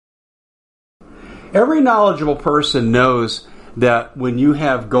Every knowledgeable person knows that when you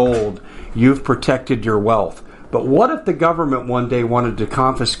have gold, you've protected your wealth. But what if the government one day wanted to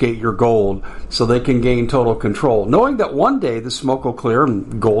confiscate your gold so they can gain total control, knowing that one day the smoke will clear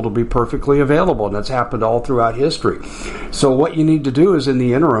and gold will be perfectly available, and that's happened all throughout history. So what you need to do is, in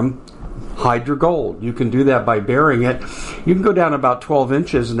the interim, hide your gold. You can do that by burying it. You can go down about 12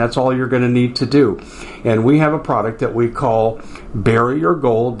 inches, and that's all you're going to need to do. And we have a product that we call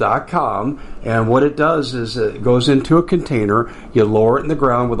buryyourgold.com, and what it does is it goes into a container. You lower it in the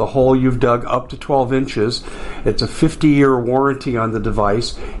ground with a hole you've dug up to 12 inches. It's a 50-year warranty on the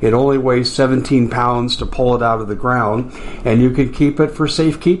device. It only weighs 17 pounds to pull it out of the ground, and you can keep it for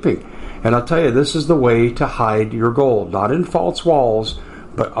safekeeping. And I'll tell you, this is the way to hide your gold, not in false walls,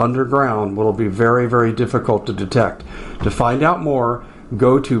 but underground. Will be very, very difficult to detect. To find out more,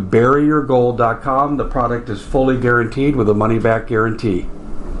 go to buryyourgold.com. The product is fully guaranteed with a money-back guarantee.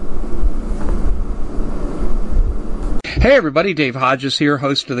 Hey everybody, Dave Hodges here,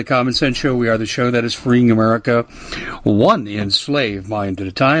 host of the Common Sense Show. We are the show that is freeing America one enslaved mind at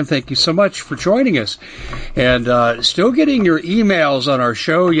a time. Thank you so much for joining us. And still getting your emails on our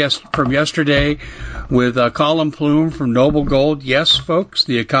show from yesterday with Colin Plume from Noble Gold. Yes, folks,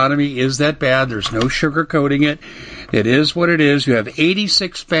 the economy is that bad. There's no sugarcoating it. It is what it is. You have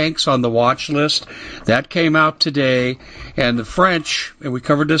 86 banks on the watch list. That came out today. And the French, and we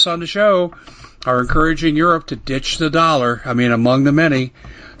covered this on the show, are encouraging Europe to ditch the dollar, among the many.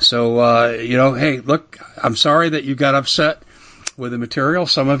 So, hey, look, I'm sorry that you got upset with the material.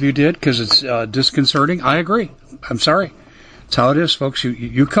 Some of you did because it's disconcerting. I agree. I'm sorry. That's how it is, folks.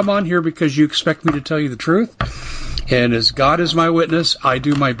 You come on here because you expect me to tell you the truth. And as God is my witness, I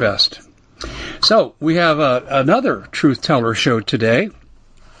do my best. So we have another Truth Teller show today.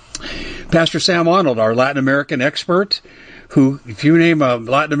 Pastor Sam Honnold, our Latin American expert, who, if you name a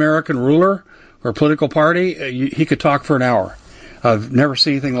Latin American ruler or political party, he could talk for an hour. I've never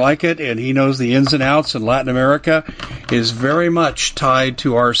seen anything like it, and he knows the ins and outs, and Latin America is very much tied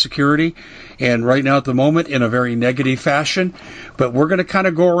to our security, and right now at the moment in a very negative fashion. But we're going to kind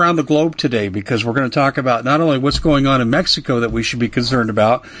of go around the globe today because we're going to talk about not only what's going on in Mexico that we should be concerned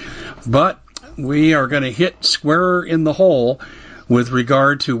about, but we are going to hit square in the hole with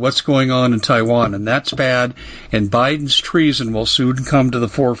regard to what's going on in Taiwan, and that's bad, and Biden's treason will soon come to the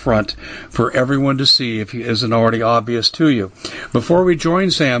forefront for everyone to see if it isn't already obvious to you. Before we join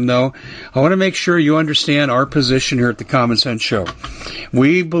Sam, though, I want to make sure you understand our position here at the Common Sense Show.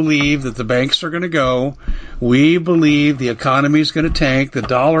 We believe that the banks are going to go. We believe the economy is going to tank. The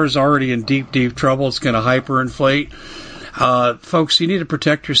dollar is already in deep, deep trouble. It's going to hyperinflate. Folks, you need to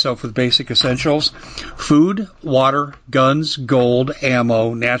protect yourself with basic essentials: food, water, guns, gold,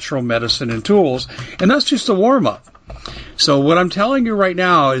 ammo, natural medicine, and tools. And that's just a warm-up. So what I'm telling you right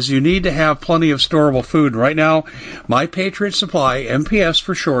now is you need to have plenty of storable food. Right now, My Patriot Supply, MPS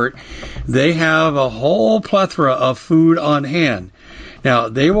for short, they have a whole plethora of food on hand. Now,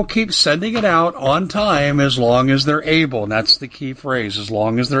 they will keep sending it out on time as long as they're able. And that's the key phrase, as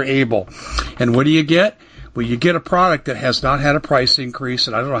long as they're able. And what do you get? Well, you get a product that has not had a price increase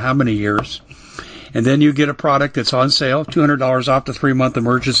in I don't know how many years. And then you get a product that's on sale, $200 off the 3-month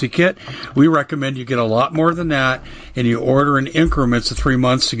emergency kit. We recommend you get a lot more than that, and you order in increments of 3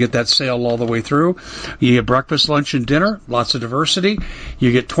 months to get that sale all the way through. You get breakfast, lunch, and dinner, lots of diversity.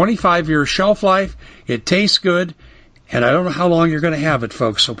 You get 25-year shelf life. It tastes good. And I don't know how long you're going to have it,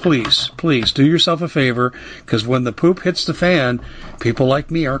 folks, so please, please do yourself a favor, because when the poop hits the fan, people like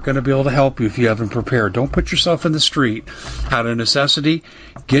me aren't going to be able to help you if you haven't prepared. Don't put yourself in the street out of necessity.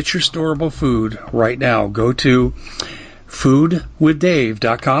 Get your storable food right now. Go to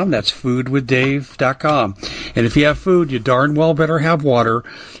foodwithdave.com. That's foodwithdave.com. And if you have food, you darn well better have water.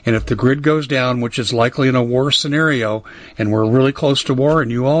 And if the grid goes down, which is likely in a war scenario, and we're really close to war, and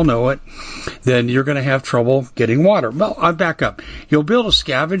you all know it, then you're going to have trouble getting water. Well, I'll back up. You'll be able to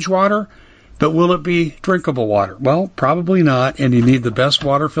scavenge water, but will it be drinkable water? Well, probably not, and you need the best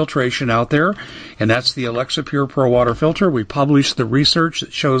water filtration out there, and that's the Alexa Pure Pro Water Filter. We published the research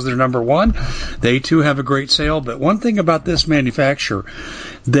that shows they're number one. They, too, have a great sale, but one thing about this manufacturer,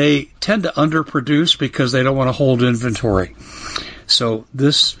 they tend to underproduce because they don't want to hold inventory. So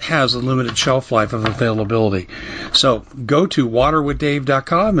this has a limited shelf life of availability. So go to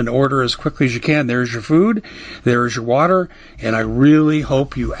waterwithdave.com and order as quickly as you can. There's your food, there's your water, and I really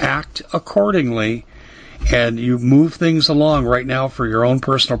hope you act accordingly and you move things along right now for your own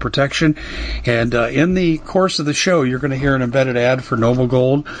personal protection. And in the course of the show, you're going to hear an embedded ad for Noble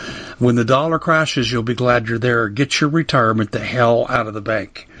Gold. When the dollar crashes, you'll be glad you're there. Get your retirement the hell out of the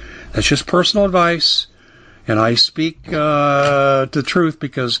bank. That's just personal advice. And I speak the truth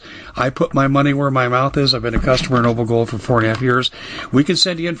because I put my money where my mouth is. I've been a customer in Noble Gold for 4.5 years. We can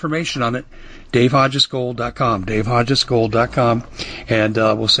send you information on it. DaveHodgesGold.com. DaveHodgesGold.com. And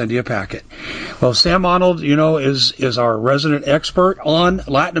we'll send you a packet. Well, Sam Honnold, is our resident expert on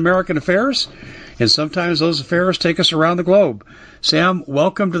Latin American affairs. And sometimes those affairs take us around the globe. Sam,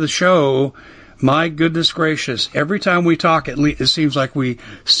 welcome to the show. My goodness gracious. Every time we talk, it seems like we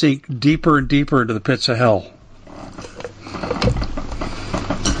sink deeper and deeper into the pits of hell.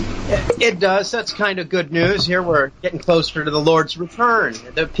 It does. That's kind of good news. Here we're getting closer to the Lord's return,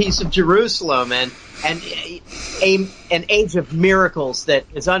 the peace of Jerusalem, and an age of miracles that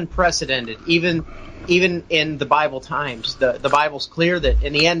is unprecedented, even in the Bible times. The Bible's clear that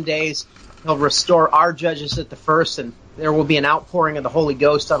in the end days, He'll restore our judges at the first, and there will be an outpouring of the Holy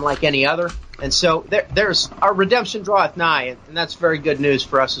Ghost unlike any other. And so there's our redemption draweth nigh, and that's very good news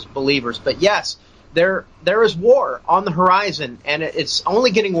for us as believers. But yes, there is war on the horizon, and it's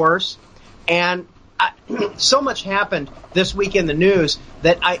only getting worse. And so much happened this week in the news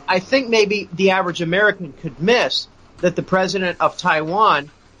that I think maybe the average American could miss that the president of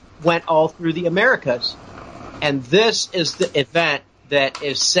Taiwan went all through the Americas. And this is the event that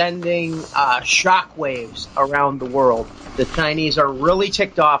is sending shockwaves around the world. The Chinese are really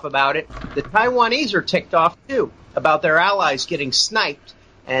ticked off about it. The Taiwanese are ticked off, too, about their allies getting sniped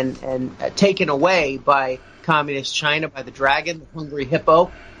and taken away by communist China, by the dragon, the hungry hippo.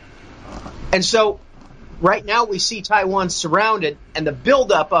 And so right now we see Taiwan surrounded, and the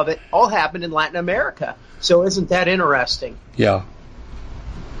buildup of it all happened in Latin America. So isn't that interesting? Yeah.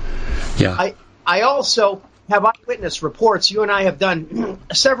 I also have eyewitness reports. You and I have done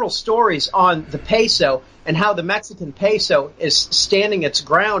several stories on the peso and how the Mexican peso is standing its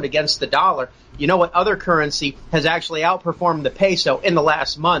ground against the dollar. You know what other currency has actually outperformed the peso in the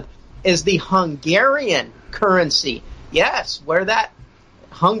last month is the Hungarian currency. Yes, where that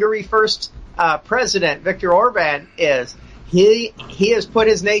Hungary first president, Viktor Orban, is. He has put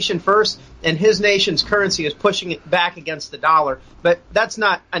his nation first, and his nation's currency is pushing it back against the dollar. But that's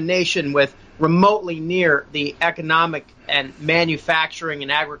not a nation with remotely near the economic and manufacturing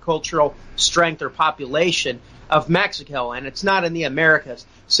and agricultural strength or population of Mexico, and it's not in the Americas.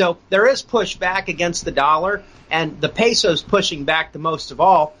 So there is pushback against the dollar, and the peso's pushing back the most of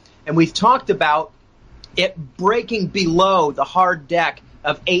all. And we've talked about it breaking below the hard deck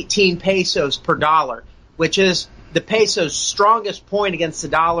of 18 pesos per dollar, which is the peso's strongest point against the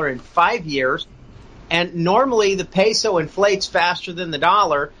dollar in 5 years. And normally the peso inflates faster than the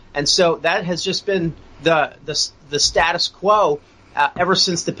dollar, and so that has just been the status quo ever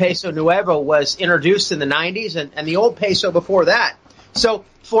since the peso nuevo was introduced in the 90s and the old peso before that. So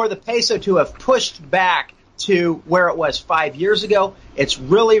for the peso to have pushed back to where it was 5 years ago, it's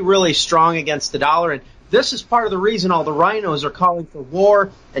really, really strong against the dollar. And this is part of the reason all the rhinos are calling for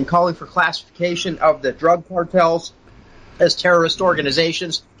war and calling for classification of the drug cartels as terrorist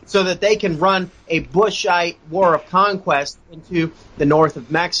organizations, so that they can run a Bushite war of conquest into the north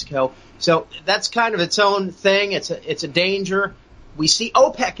of Mexico. So that's kind of its own thing. It's a danger. We see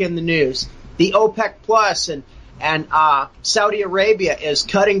OPEC in the news. The OPEC Plus and Saudi Arabia is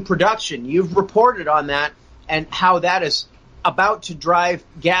cutting production. You've reported on that and how that is about to drive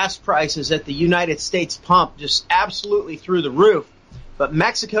gas prices at the United States pump just absolutely through the roof. But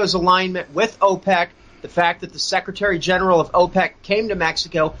Mexico's alignment with OPEC, the fact that the Secretary General of OPEC came to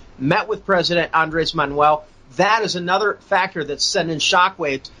Mexico, met with President Andres Manuel, that is another factor that's sending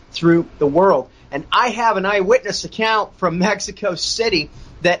shockwaves through the world. And I have an eyewitness account from Mexico City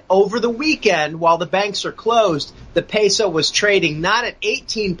that over the weekend, while the banks are closed, the peso was trading not at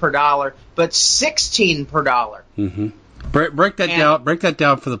 18 per dollar, but 16 per dollar. Mm-hmm. Break that down. Break that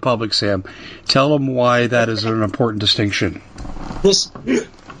down for the public, Sam. Tell them why that is an important distinction.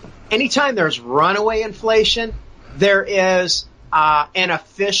 Anytime there's runaway inflation, there is an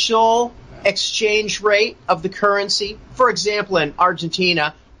official exchange rate of the currency. For example, in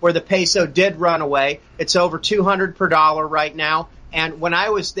Argentina, where the peso did run away, it's over 200 per dollar right now. And when I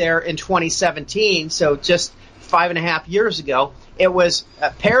was there in 2017, so just 5.5 years ago, it was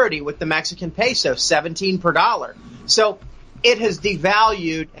parity with the Mexican peso, 17 per dollar. So it has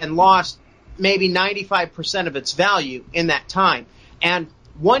devalued and lost maybe 95% of its value in that time. And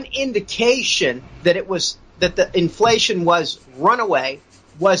one indication that the inflation was runaway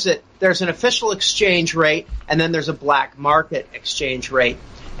was that there's an official exchange rate and then there's a black market exchange rate.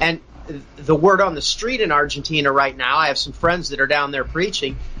 And the word on the street in Argentina right now, I have some friends that are down there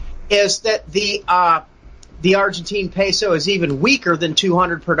preaching, is that the Argentine peso is even weaker than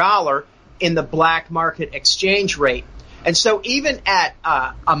 200 per dollar in the black market exchange rate. And so even at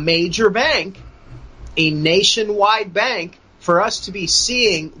a major bank, a nationwide bank, for us to be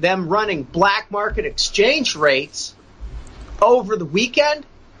seeing them running black market exchange rates over the weekend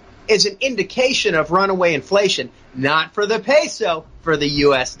is an indication of runaway inflation, not for the peso, for the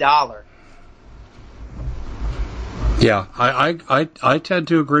U.S. dollar. Yeah, I tend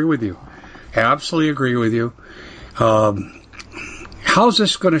to agree with you. Absolutely agree with you. How's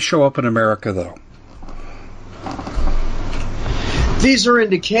this going to show up in America, though? These are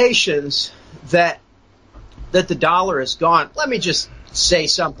indications that the dollar is gone. Let me just say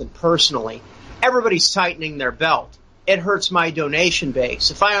something personally. Everybody's tightening their belt. It hurts my donation base.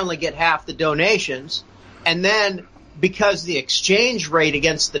 If I only get half the donations, and then because the exchange rate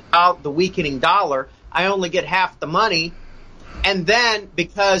against the weakening dollar, I only get half the money, and then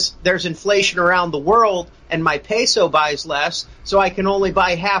because there's inflation around the world and my peso buys less, so I can only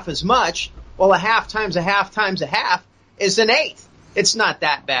buy half as much, well, a half times a half times a half is an eighth. It's not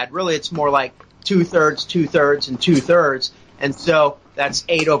that bad. Really, it's more like 2/3, 2/3, and 2/3. And so that's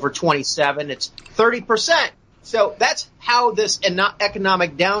 8 over 27. It's 30%. So that's how this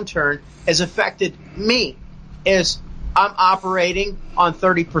economic downturn has affected me, is I'm operating on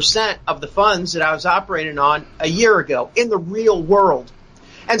 30% of the funds that I was operating on a year ago in the real world.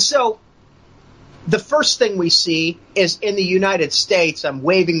 And so the first thing we see is in the United States, I'm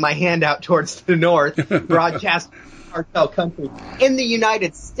waving my hand out towards the north, broadcast cartel country. In the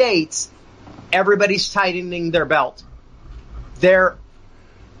United States, everybody's tightening their belt.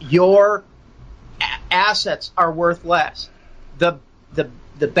 Your assets are worth less. The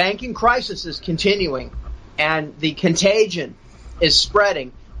banking crisis is continuing, and the contagion is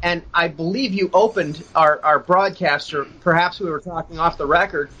spreading. And I believe you opened our broadcast, or perhaps we were talking off the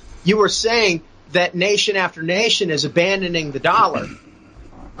record. You were saying that nation after nation is abandoning the dollar.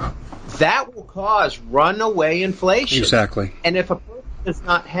 That will cause runaway inflation. Exactly. And if a person does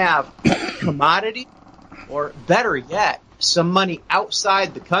not have commodity, or better yet, some money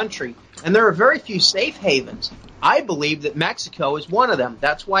outside the country, and there are very few safe havens. I believe that Mexico is one of them.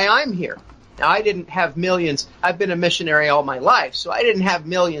 That's why I'm here. Now, I didn't have millions. I've been a missionary all my life, so I didn't have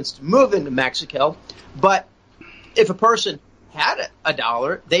millions to move into Mexico. But if a person had a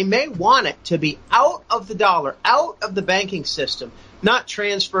dollar, they may want it to be out of the dollar, out of the banking system, not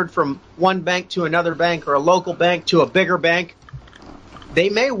transferred from one bank to another bank or a local bank to a bigger bank. They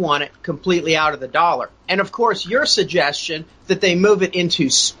may want it completely out of the dollar. And, of course, your suggestion that they move it into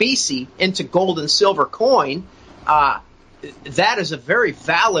specie, into gold and silver coin, that is a very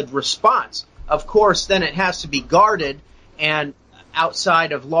valid response. Of course, then it has to be guarded, and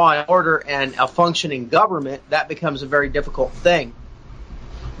outside of law and order and a functioning government, that becomes a very difficult thing.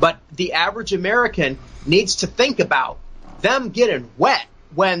 But the average American needs to think about them getting wet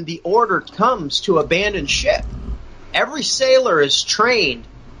when the order comes to abandon ship. Every sailor is trained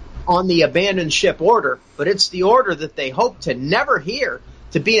on the abandoned ship order, but it's the order that they hope to never hear,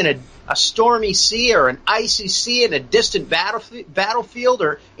 to be in a stormy sea or an icy sea in a distant battlefield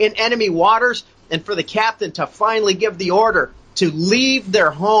or in enemy waters, and for the captain to finally give the order to leave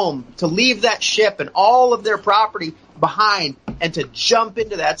their home, to leave that ship and all of their property behind, and to jump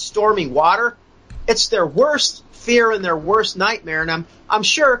into that stormy water. It's their worst fear and their worst nightmare, and I'm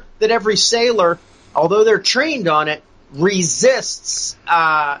sure that every sailor, although they're trained on it, resists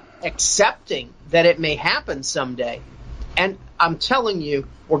accepting that it may happen someday. And I'm telling you,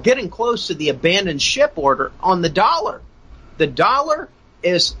 we're getting close to the abandoned ship order on the dollar. The dollar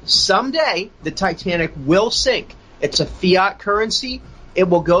is someday, the Titanic will sink. It's a fiat currency. It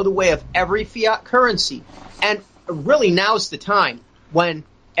will go the way of every fiat currency. And really, now's the time when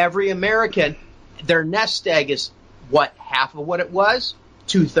every American, their nest egg is, half of what it was?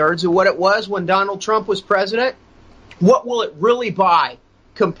 2/3 of what it was when Donald Trump was president? What will it really buy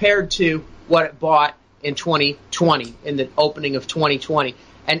compared to what it bought in 2020, in the opening of 2020?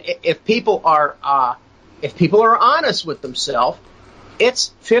 And if people are honest with themselves,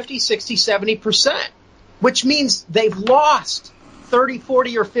 it's 50, 60, 70%, which means they've lost 30,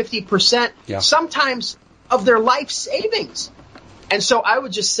 40, or 50%, sometimes of their life savings. And so I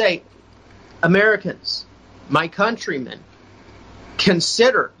would just say, Americans, my countrymen,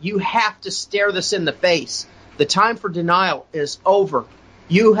 consider, you have to stare this in the face. The time for denial is over.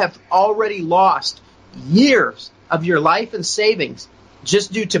 You have already lost years of your life and savings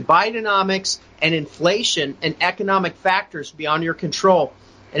just due to Bidenomics and inflation and economic factors beyond your control.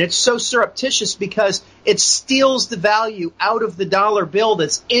 And it's so surreptitious because it steals the value out of the dollar bill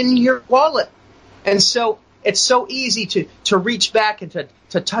that's in your wallet. And so it's so easy to reach back and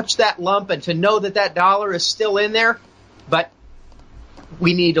to touch that lump and to know that dollar is still in there. But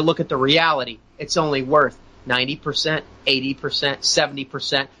we need to look at the reality. It's only worth 90%, 80%,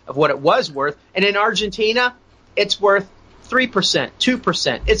 70% of what it was worth. And in Argentina, it's worth 3%,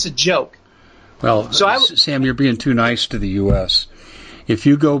 2%. It's a joke. Well, so Sam, you're being too nice to the U.S. If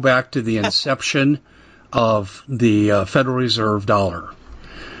you go back to the inception of the Federal Reserve dollar,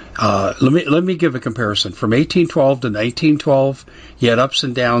 let me give a comparison. From 1812 to 1912, you had ups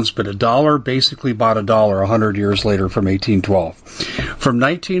and downs, but a dollar basically bought a dollar 100 years later from 1812. From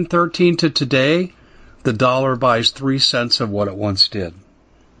 1913 to today, the dollar buys 3 cents of what it once did.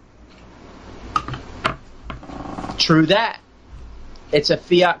 True that. It's a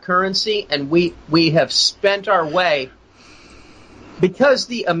fiat currency, and we have spent our way because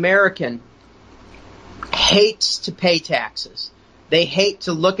the American hates to pay taxes. They hate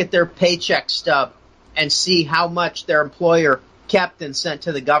to look at their paycheck stub and see how much their employer kept and sent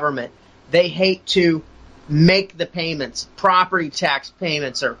to the government. They hate to make the payments. Property tax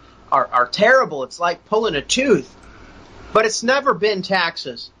payments are terrible. It's like pulling a tooth. But it's never been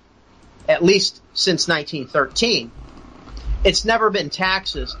taxes, at least since 1913. It's never been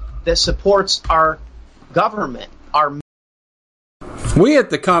taxes that supports our government, our. We at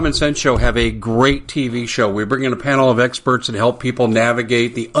the Common Sense Show have a great TV show. We bring in a panel of experts and help people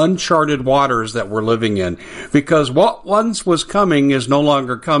navigate the uncharted waters that we're living in. Because what once was coming is no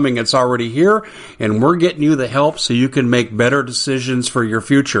longer coming. It's already here, and we're getting you the help so you can make better decisions for your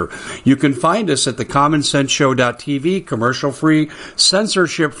future. You can find us at thecommonsenseshow.tv, commercial-free,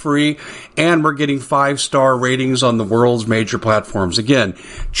 censorship-free, and we're getting 5-star ratings on the world's major platforms. Again,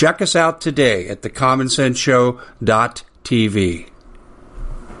 check us out today at thecommonsenseshow.tv.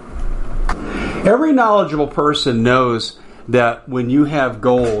 Every knowledgeable person knows that when you have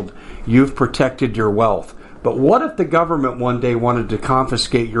gold, you've protected your wealth. But what if the government one day wanted to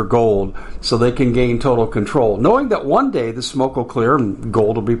confiscate your gold so they can gain total control, knowing that one day the smoke will clear and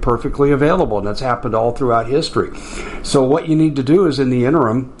gold will be perfectly available, and that's happened all throughout history. So what you need to do is, in the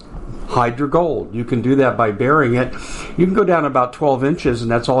interim, hide your gold. You can do that by burying it. You can go down about 12 inches, and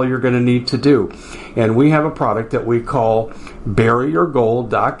that's all you're going to need to do. And we have a product that we call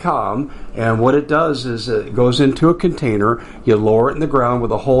buryyourgold.com, and what it does is it goes into a container. You lower it in the ground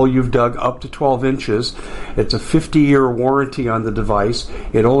with a hole you've dug up to 12 inches. It's a 50-year warranty on the device.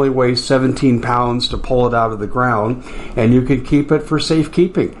 It only weighs 17 pounds to pull it out of the ground, and you can keep it for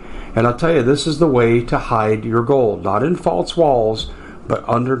safekeeping. And I'll tell you, this is the way to hide your gold. Not in false walls, but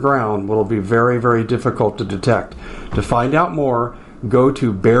underground will be very, very difficult to detect. To find out more, go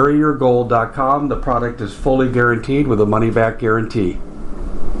to buryyourgold.com. The product is fully guaranteed with a money-back guarantee.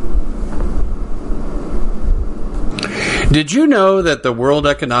 Did you know that the World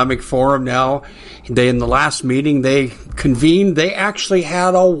Economic Forum now, in the last meeting they convened, they actually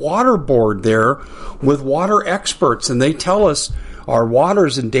had a water board there with water experts, and they tell us our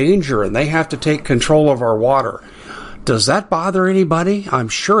water's in danger and they have to take control of our water. Does that bother anybody? I'm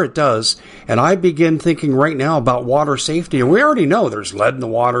sure it does. And I begin thinking right now about water safety. And we already know there's lead in the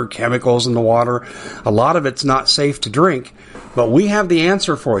water, chemicals in the water. A lot of it's not safe to drink. But we have the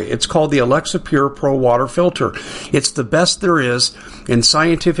answer for you. It's called the Alexa Pure Pro Water Filter. It's the best there is, and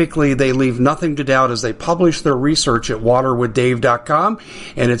scientifically they leave nothing to doubt as they publish their research at waterwithdave.com,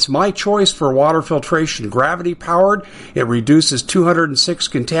 and it's my choice for water filtration. Gravity powered, it reduces 206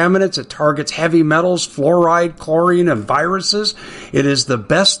 contaminants, it targets heavy metals, fluoride, chlorine, and viruses. It is the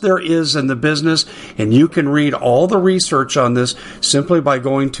best there is in the business, and you can read all the research on this simply by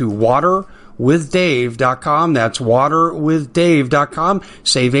going to waterwithdave.com. That's waterwithdave.com.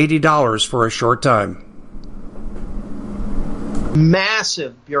 Save $80 for a short time.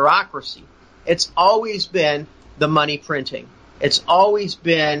 Massive bureaucracy. It's always been the money printing. It's always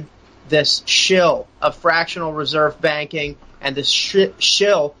been this shill of fractional reserve banking and this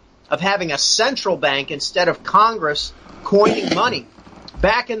shill of having a central bank instead of Congress coining money.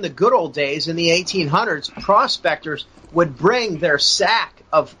 Back in the good old days, in the 1800s, prospectors would bring their sack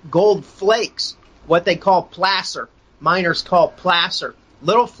of gold flakes, what they call placer, miners call placer,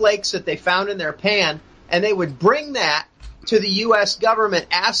 little flakes that they found in their pan, and they would bring that to the U.S. government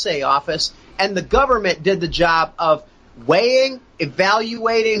assay office, and the government did the job of weighing,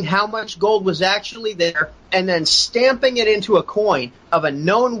 evaluating how much gold was actually there, and then stamping it into a coin of a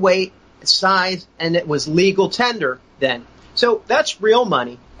known weight, size, and it was legal tender then. So that's real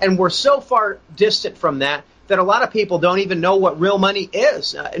money, and we're so far distant from that that a lot of people don't even know what real money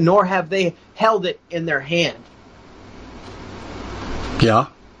is, nor have they held it in their hand. Yeah,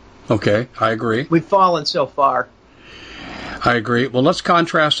 okay, I agree. We've fallen so far. I agree. Well, let's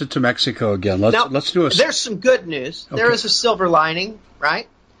contrast it to Mexico again. Let's do a. There's some good news. Okay. There is a silver lining, right?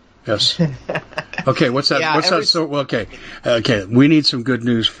 Yes. Okay, what's that? Yeah, what's that? Okay. We need some good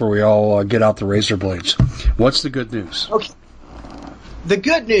news before we all get out the razor blades. What's the good news? Okay. The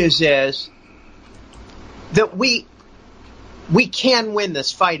good news is that we can win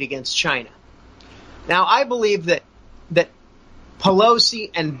this fight against China. Now, I believe that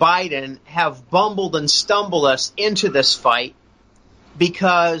Pelosi and Biden have bumbled and stumbled us into this fight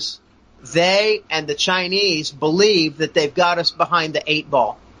because they and the Chinese believe that they've got us behind the 8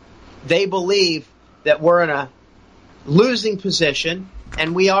 ball. They believe that we're in a losing position,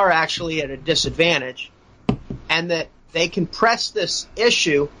 and we are actually at a disadvantage, and that they can press this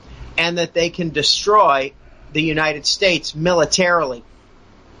issue and that they can destroy the United States militarily.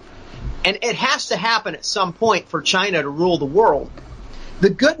 And it has to happen at some point for China to rule the world. The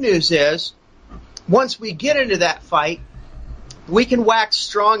good news is, once we get into that fight, we can wax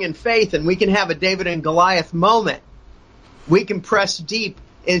strong in faith and we can have a David and Goliath moment. We can press deep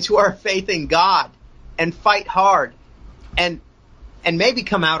into our faith in God and fight hard and maybe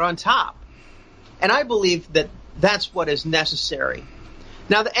come out on top. And I believe that that's what is necessary.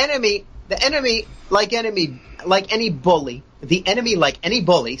 Now, the enemy, like any bully,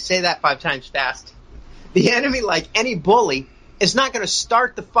 say that 5 times fast. The enemy, like any bully, is not going to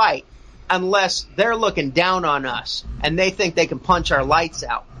start the fight unless they're looking down on us and they think they can punch our lights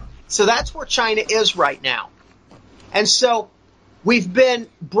out. So that's where China is right now. And so we've been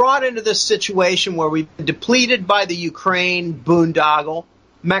brought into this situation where we've been depleted by the Ukraine boondoggle.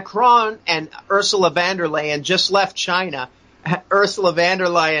 Macron and Ursula von der Leyen just left China. Ursula von der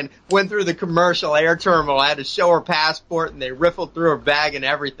Leyen went through the commercial air terminal, had to show her passport, and they riffled through her bag and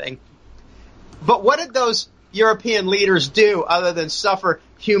everything. But what did those European leaders do other than suffer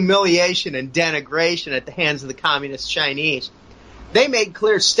humiliation and denigration at the hands of the communist Chinese? They made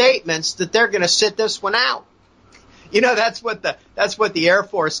clear statements that they're going to sit this one out. You know, that's what the Air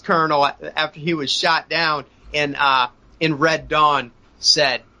Force colonel, after he was shot down in Red Dawn,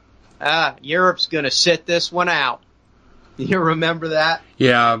 said. Europe's going to sit this one out. You remember that?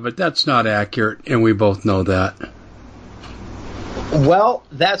 Yeah, but that's not accurate, and we both know that. Well,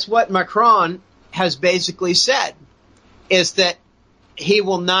 that's what Macron has basically said, is that he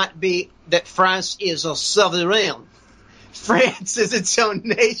will not be, that France is a sovereign. France is its own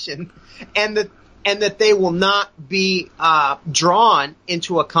nation, and that they will not be drawn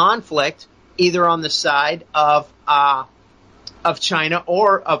into a conflict either on the side of China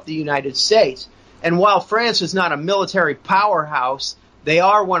or of the United States. And while France is not a military powerhouse, they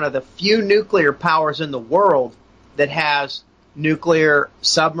are one of the few nuclear powers in the world that has nuclear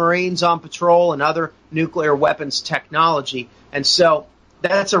submarines on patrol and other nuclear weapons technology. And so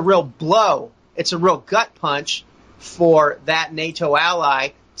that's a real blow. It's a real gut punch for that NATO ally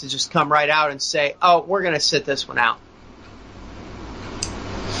to just come right out and say, oh, we're going to sit this one out.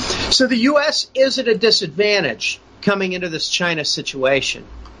 So the U.S. is at a disadvantage coming into this China situation.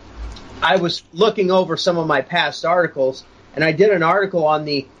 I was looking over some of my past articles, and I did an article on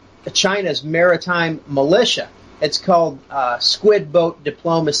China's maritime militia. It's called Squid Boat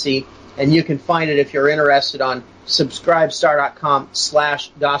Diplomacy, and you can find it if you're interested on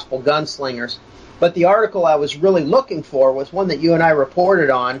subscribestar.com/gospelgunslingers. But the article I was really looking for was one that you and I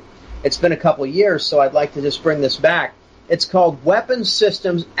reported on. It's been a couple of years, so I'd like to just bring this back. It's called Weapons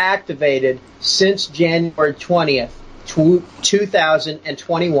Systems Activated Since January 20th,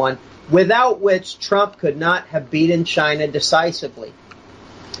 2021, without which Trump could not have beaten China decisively.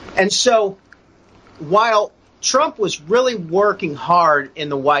 And so, while Trump was really working hard in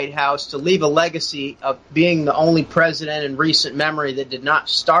the White House to leave a legacy of being the only president in recent memory that did not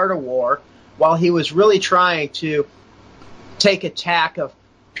start a war, while he was really trying to take a tack of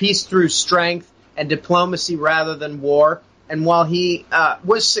peace through strength and diplomacy rather than war, and while he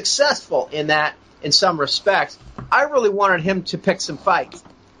was successful in that in some respects, I really wanted him to pick some fights.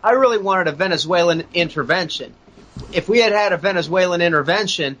 I really wanted a Venezuelan intervention. If we had had a Venezuelan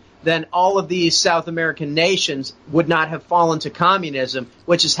intervention, then all of these South American nations would not have fallen to communism,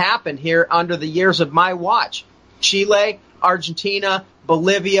 which has happened here under the years of my watch. Chile, Argentina,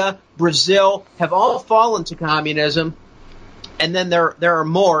 Bolivia, Brazil have all fallen to communism, and then there are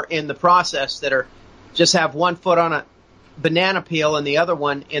more in the process that are just have one foot on a banana peel and the other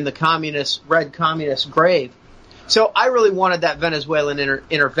one in the red communist grave. So I really wanted that Venezuelan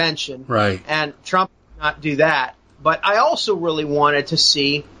intervention, right? And Trump did not do that. But I also really wanted to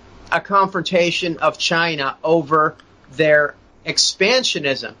see a confrontation of China over their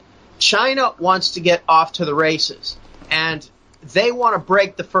expansionism. China wants to get off to the races, and they want to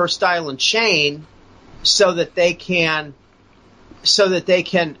break the first island chain so that they can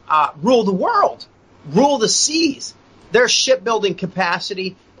rule the world, rule the seas. their shipbuilding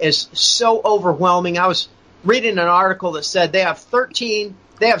capacity is so overwhelming. I was reading an article that said they have 13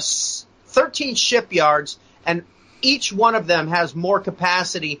 shipyards, and each one of them has more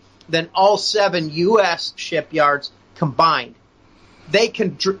capacity than all 7 U.S. shipyards combined. They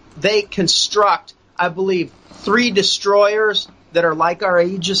construct, I believe, 3 destroyers that are like our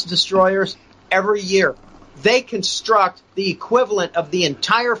Aegis destroyers every year. They construct the equivalent of the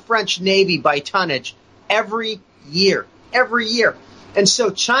entire French Navy by tonnage every year. Every year. And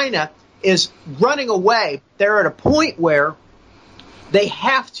so China is running away. They're at a point where they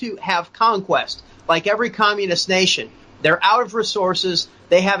have to have conquest, like every communist nation. They're out of resources.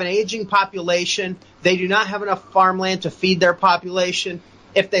 They have an aging population. They do not have enough farmland to feed their population.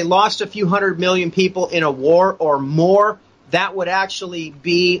 If they lost a few 100 million people in a war or more, that would actually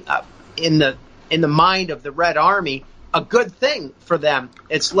be in the mind of the Red Army a good thing for them.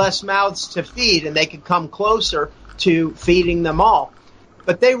 It's less mouths to feed, and they can come closer to feeding them all.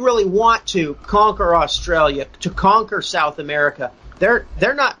 But they really want to conquer Australia, to conquer South America. They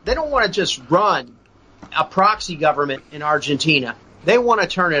don't want to just run a proxy government in Argentina. They want to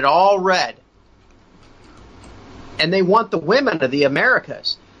turn it all red. And they want the women of the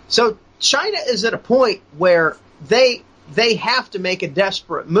Americas. So China is at a point where they have to make a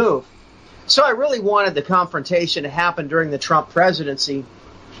desperate move. So I really wanted the confrontation to happen during the Trump presidency.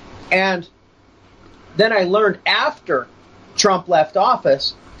 And then I learned after Trump left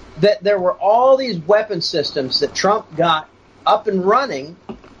office that there were all these weapon systems that Trump got up and running,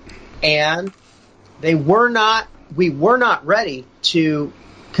 and we were not ready to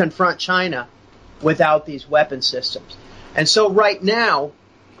confront China without these weapon systems. And so right now,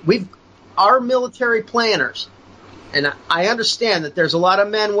 our military planners, and I understand that there's a lot of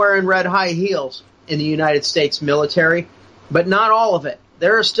men wearing red high heels in the United States military, but not all of it.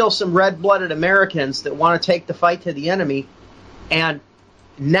 There are still some red-blooded Americans that want to take the fight to the enemy, and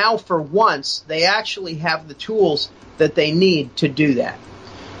now for once, they actually have the tools that they need to do that.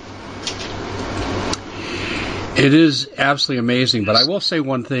 It is absolutely amazing, but I will say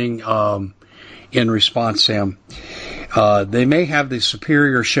one thing in response, Sam. They may have the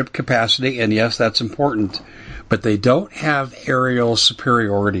superior ship capacity, and yes, that's important, but they don't have aerial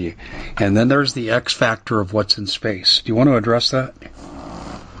superiority. And then there's the X factor of what's in space. Do you want to address that?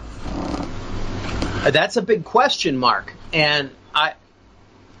 That's a big question mark, and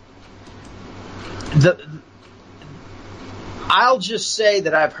I'll just say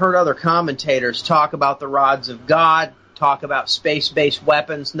that I've heard other commentators talk about the rods of God, talk about space-based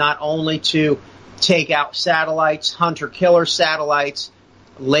weapons, not only to take out satellites, hunter-killer satellites,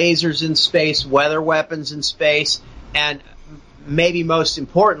 lasers in space, weather weapons in space, and maybe most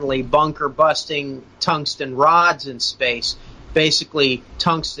importantly, bunker-busting tungsten rods in space. Basically,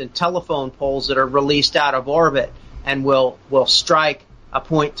 tungsten telephone poles that are released out of orbit and will strike a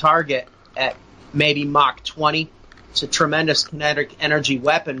point target at maybe Mach 20. It's a tremendous kinetic energy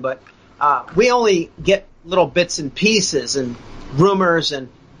weapon, but we only get little bits and pieces and rumors and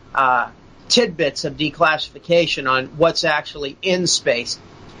tidbits of declassification on what's actually in space.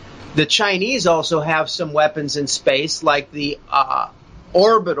 The Chinese also have some weapons in space, like the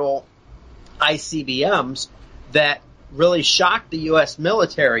orbital ICBMs that really shocked the U.S.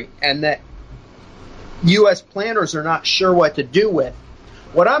 military and that U.S. planners are not sure what to do with.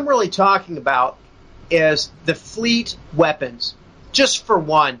 What I'm really talking about is the fleet weapons. Just for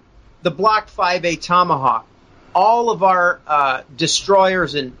one, the Block 5A Tomahawk. All of our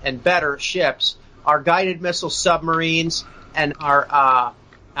destroyers and better ships, our guided missile submarines, and our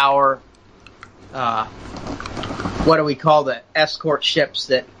what do we call the escort ships,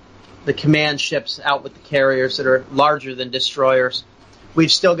 that the command ships out with the carriers that are larger than destroyers.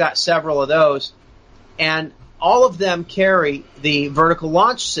 We've still got several of those, and all of them carry the vertical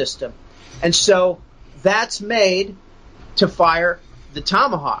launch system, and so that's made to fire the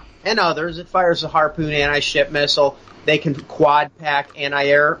Tomahawk and others. It fires the Harpoon anti-ship missile. They can quad pack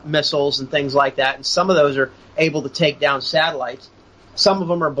anti-air missiles and things like that, and some of those are able to take down satellites. Some of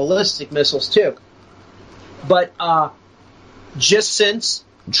them are ballistic missiles too. But just since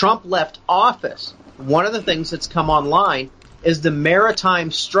Trump left office, one of the things that's come online is the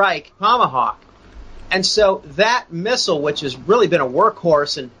Maritime Strike Tomahawk. And so that missile, which has really been a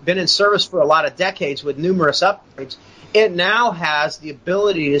workhorse and been in service for a lot of decades with numerous upgrades, it now has the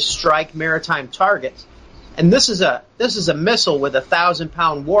ability to strike maritime targets. And this is a missile with a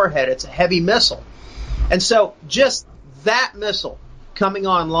 1,000-pound warhead. It's a heavy missile. And so just that missile coming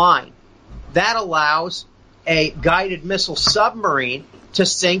online, that allows a guided missile submarine to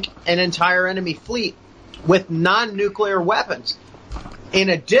sink an entire enemy fleet with non-nuclear weapons. In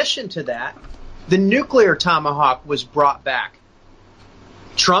addition to that, The nuclear tomahawk was brought back.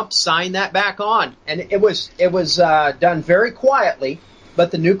 Trump signed that back on, and it was done very quietly,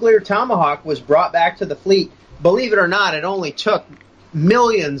 but the nuclear tomahawk was brought back to the fleet. Believe it or not, it only took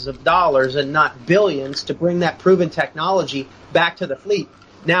millions of dollars and not billions to bring that proven technology back to the fleet.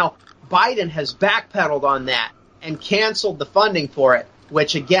 Now, Biden has backpedaled on that and canceled the funding for it,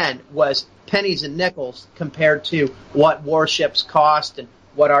 which again was pennies and nickels compared to what warships cost and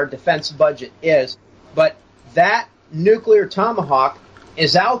what our defense budget is. But that nuclear tomahawk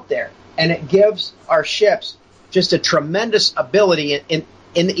is out there, and it gives our ships just a tremendous ability in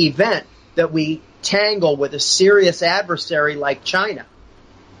the event that we tangle with a serious adversary like China.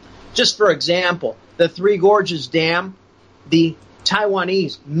 Just for example, the Three Gorges Dam, the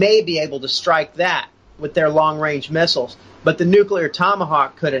Taiwanese may be able to strike that with their long-range missiles, but the nuclear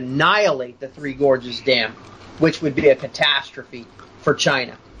tomahawk could annihilate the Three Gorges Dam, which would be a catastrophe for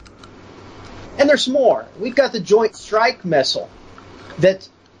China. And there's more. We've got the Joint Strike Missile that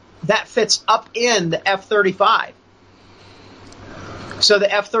fits up in the F-35. So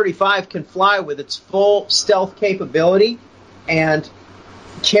the F-35 can fly with its full stealth capability and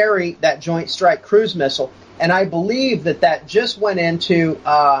carry that Joint Strike Cruise Missile. And I believe that just went into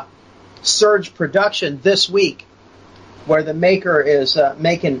surge production this week, where the maker is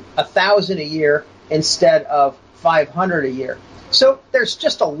making 1,000 a year instead of 500 a year. So there's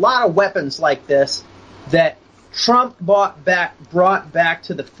just a lot of weapons like this that Trump brought back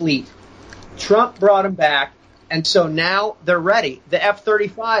to the fleet. Trump brought them back, and so now they're ready. The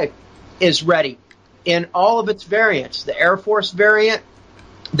F-35 is ready in all of its variants. The Air Force variant,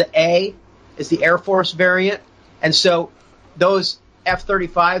 the A is the Air Force variant, and so those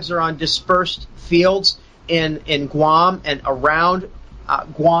F-35s are on dispersed fields in Guam and around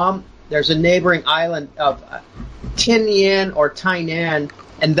Guam. There's a neighboring island of Tinian or Tainan,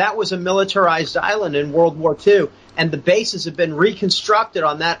 and that was a militarized island in World War II, and the bases have been reconstructed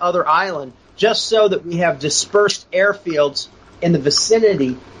on that other island just so that we have dispersed airfields in the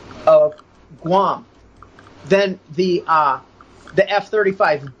vicinity of Guam. Then the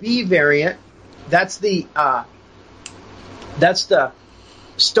F-35B variant, that's the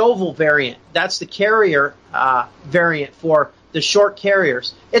Stovall variant. That's the carrier variant for the short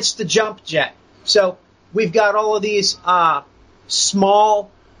carriers. It's the jump jet. So we've got all of these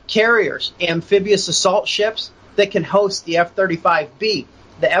small carriers, amphibious assault ships that can host the F-35B.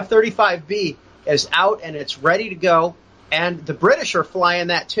 The F-35B is out and it's ready to go, and the British are flying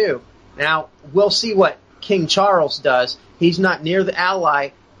that too. Now, we'll see what King Charles does. He's not near the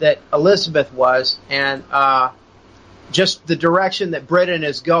ally that Elizabeth was, and just the direction that Britain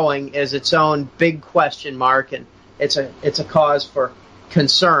is going is its own big question mark, and it's a cause for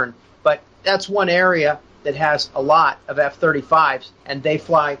concern. But that's one area that has a lot of F-35s, and they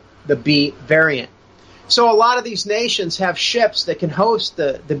fly the B variant. So a lot of these nations have ships that can host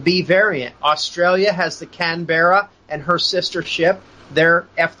the B variant. Australia has the Canberra and her sister ship. They're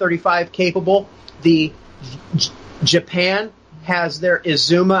F-35 capable. Japan has their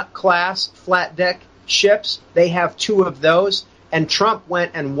Izuma class flat deck ships. They have 2 of those. And Trump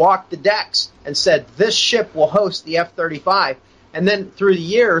went and walked the decks and said, this ship will host the F-35. And then through the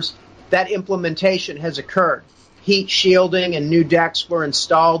years, that implementation has occurred. Heat shielding and new decks were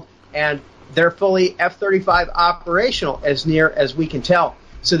installed, and they're fully F-35 operational as near as we can tell.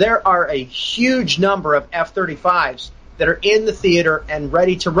 So there are a huge number of F-35s that are in the theater and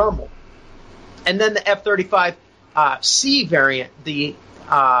ready to rumble. And then the F-35C variant, the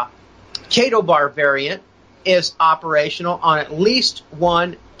Cato Bar variant, is operational on at least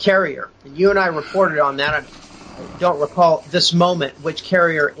one carrier. And you and I reported on that. I don't recall this moment which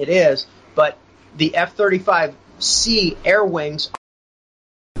carrier it is, but the F-35C air wings.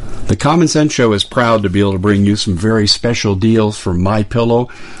 The Common Sense Show is proud to be able to bring you some very special deals from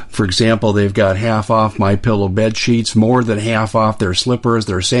MyPillow. For example, they've got half off MyPillow bed sheets, more than half off their slippers,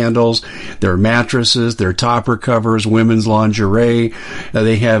 their sandals, their mattresses, their topper covers, women's lingerie.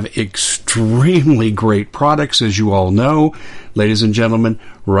 They have extremely great products, as you all know. Ladies and gentlemen,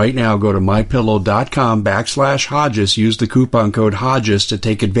 right now go to mypillow.com/Hodges. Use the coupon code Hodges to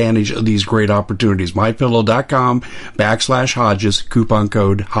take advantage of these great opportunities. mypillow.com/Hodges, coupon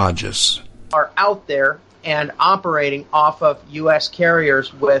code Hodges. Are out there and operating off of U.S.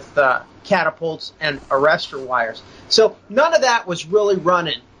 carriers with catapults and arrestor wires. So none of that was really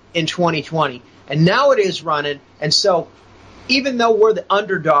running in 2020. And now it is running. And so even though we're the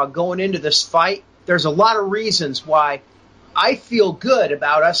underdog going into this fight, there's a lot of reasons why I feel good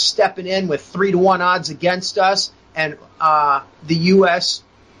about us stepping in with 3-1 odds against us, and the U.S.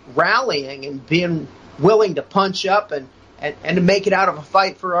 rallying and being willing to punch up and to make it out of a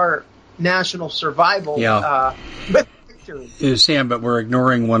fight for national survival. Victory. Sam, but we're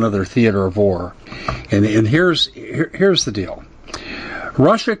ignoring one other theater of war, and here's the deal: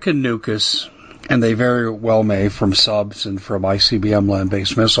 Russia can nuke us, and they very well may from subs and from ICBM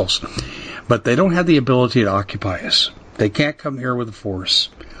land-based missiles, but they don't have the ability to occupy us. They can't come here with a force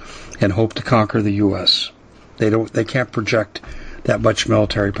and hope to conquer the U.S. They can't project that much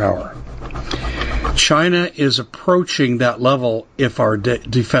military power. China is approaching that level if our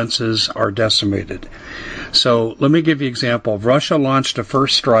defenses are decimated. So let me give you an example. If Russia launched a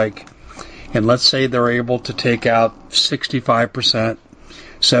first strike, and let's say they're able to take out 65%,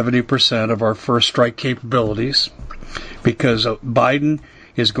 70% of our first strike capabilities, because Biden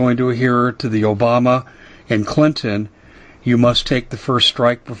is going to adhere to the Obama and Clinton, you must take the first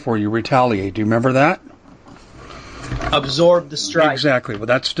strike before you retaliate. Do you remember that? Absorb the strike. Exactly. Well,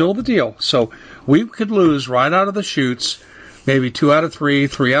 that's still the deal. So we could lose right out of the chutes, maybe 2 out of 3,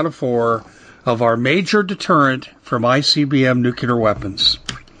 3 out of 4 of our major deterrent from ICBM nuclear weapons.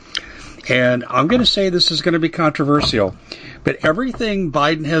 And I'm going to say this is going to be controversial, but everything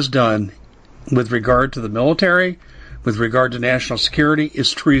Biden has done with regard to the military, with regard to national security,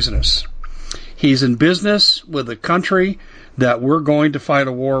 is treasonous. He's in business with a country that we're going to fight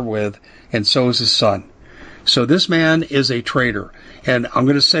a war with, and so is his son. So this man is a traitor. And I'm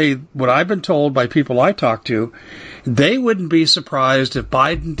going to say what I've been told by people I talk to, they wouldn't be surprised if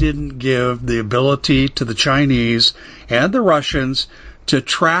Biden didn't give the ability to the Chinese and the Russians to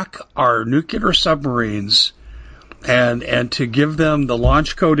track our nuclear submarines and to give them the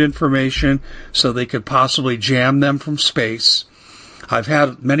launch code information so they could possibly jam them from space. I've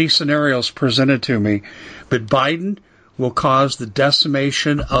had many scenarios presented to me, but Biden will cause the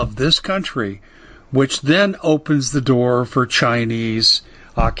decimation of this country, which then opens the door for Chinese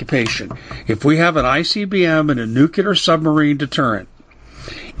occupation. If we have an ICBM and a nuclear submarine deterrent,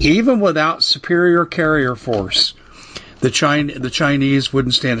 even without superior carrier force, the Chinese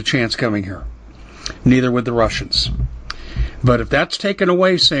wouldn't stand a chance coming here. Neither would the Russians. But if that's taken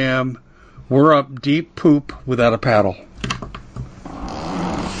away, Sam, we're up deep poop without a paddle.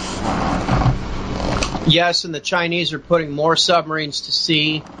 Yes, and the Chinese are putting more submarines to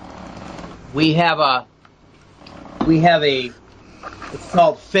sea. We have a it's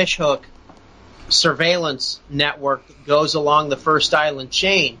called fishhook surveillance network that goes along the first island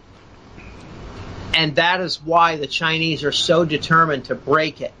chain. And that is why the Chinese are so determined to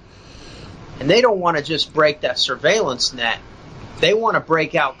break it. And they don't want to just break that surveillance net. They want to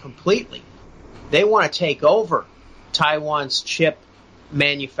break out completely. They want to take over Taiwan's chip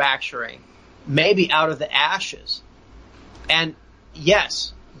manufacturing, maybe out of the ashes. And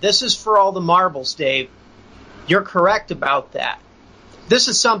yes, this is for all the marbles, Dave. You're correct about that. This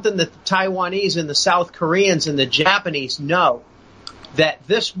is something that the Taiwanese and the South Koreans and the Japanese know, that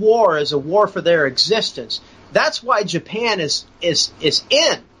this war is a war for their existence. That's why Japan is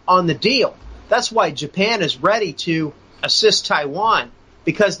in on the deal. That's why Japan is ready to assist Taiwan,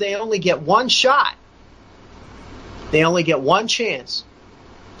 because they only get one shot. They only get one chance.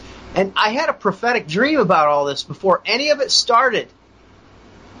 And I had a prophetic dream about all this before any of it started.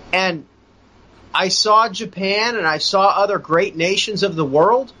 And I saw Japan and I saw other great nations of the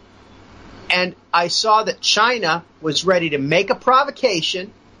world. And I saw that China was ready to make a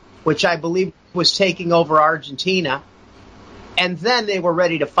provocation, which I believe was taking over Argentina. And then they were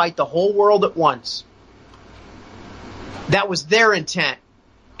ready to fight the whole world at once. That was their intent.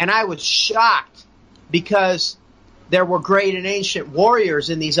 And I was shocked because there were great and ancient warriors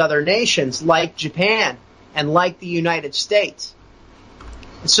in these other nations like Japan and like the United States.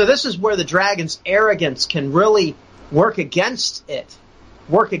 And so this is where the dragon's arrogance can really work against it,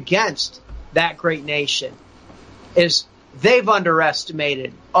 work against that great nation, is they've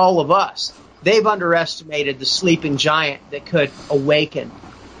underestimated all of us. They've underestimated the sleeping giant that could awaken.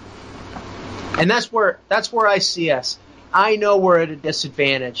 And that's where I see us. I know we're at a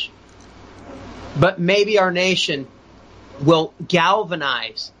disadvantage. But maybe our nation will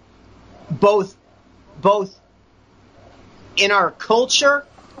galvanize both in our culture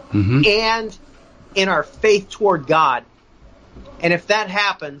and in our faith toward God. And if that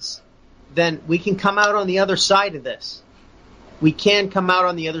happens, then we can come out on the other side of this. We can come out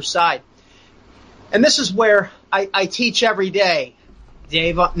on the other side. And this is where I teach every day,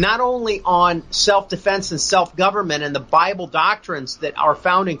 Dave, not only on self-defense and self-government and the Bible doctrines that our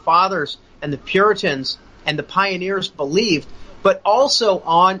founding fathers and the Puritans and the pioneers believed, but also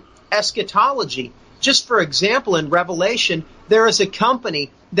on eschatology. Just for example, in Revelation, there is a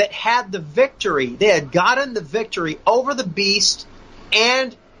company that had the victory. They had gotten the victory over the beast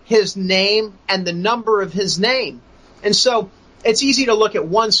and his name and the number of his name. And so it's easy to look at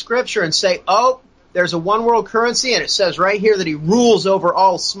one scripture and say, oh, there's a one world currency, and it says right here that he rules over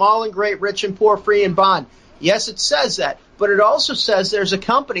all, small and great, rich and poor, free and bond. Yes, it says that, but it also says there's a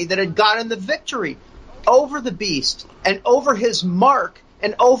company that had gotten the victory over the beast and over his mark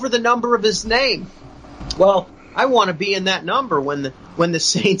and over the number of his name. Well, I want to be in that number when the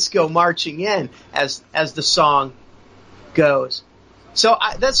saints go marching in, as the song goes. So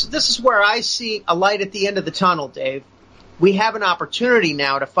this is where I see a light at the end of the tunnel, Dave. We have an opportunity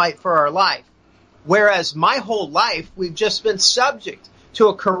now to fight for our life. Whereas my whole life, we've just been subject to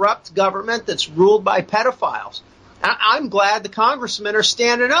a corrupt government that's ruled by pedophiles. I'm glad the congressmen are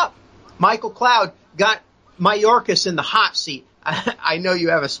standing up. Michael Cloud got Mayorkas in the hot seat. I know you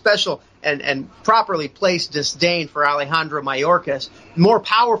have a special and properly placed disdain for Alejandro Mayorkas, more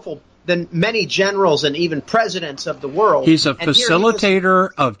powerful than many generals and even presidents of the world. He's a facilitator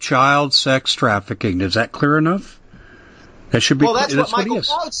of child sex trafficking. Is that clear enough? That should be. Well, that's what he Michael is.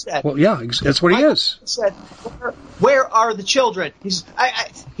 Cloud said. Well, yeah, that's what he is. Said, where are the children? He's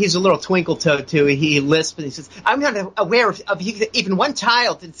a little twinkle toed too. He lisps and he says, "I'm not aware of even one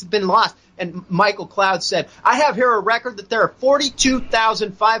child that's been lost." And Michael Cloud said, "I have here a record that there are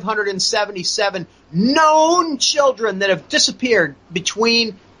 42,577 known children that have disappeared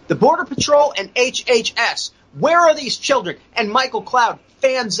between the Border Patrol and HHS. Where are these children?" And Michael Cloud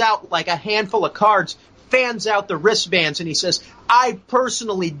fans out like a handful of cards. Fans out the wristbands, and he says, "I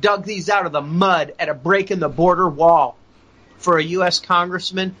personally dug these out of the mud at a break in the border wall." For a U.S.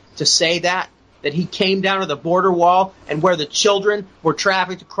 congressman to say that he came down to the border wall and where the children were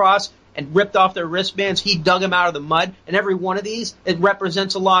trafficked across and ripped off their wristbands, he dug them out of the mud, and every one of these, it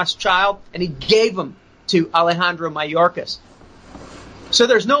represents a lost child, and he gave them to Alejandro Mayorkas. So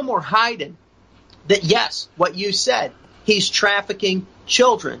there's no more hiding that, yes, what you said, he's trafficking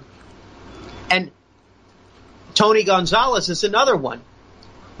children. And Tony Gonzalez is another one.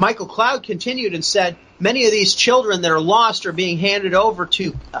 Michael Cloud continued and said, many of these children that are lost are being handed over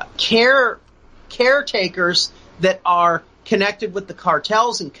to caretakers that are connected with the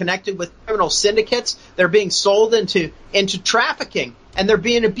cartels and connected with criminal syndicates. They're being sold into trafficking, and they're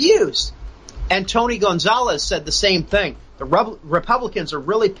being abused. And Tony Gonzalez said the same thing. The Republicans are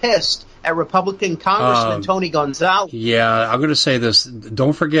really pissed at Republican Congressman Tony Gonzalez. Yeah, I'm going to say this.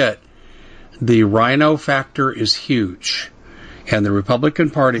 Don't forget, the rhino factor is huge. And the Republican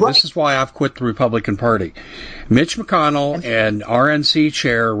Party, right. This is why I've quit the Republican Party. Mitch McConnell and RNC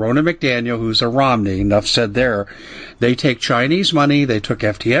Chair Ronna McDaniel, who's a Romney, enough said there, they take Chinese money, they took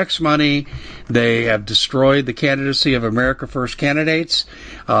FTX money, they have destroyed the candidacy of America First candidates.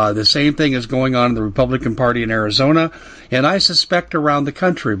 The same thing is going on in the Republican Party in Arizona, and I suspect around the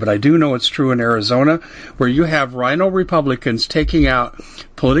country, but I do know it's true in Arizona, where you have rhino Republicans taking out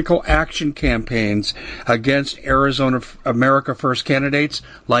political action campaigns against Arizona America First candidates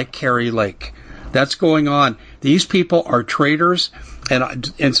like Kari Lake. That's going on. These people are traitors.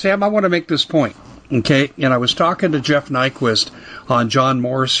 And Sam, I want to make this point, okay? And I was talking to Jeff Nyquist on John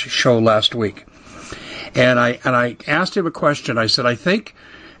Moore's show last week. And I asked him a question. I said, I think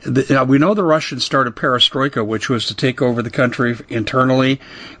we know the Russians started perestroika, which was to take over the country internally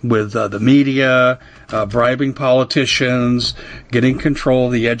with the media, bribing politicians, getting control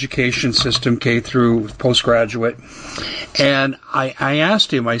of the education system, K through postgraduate. And I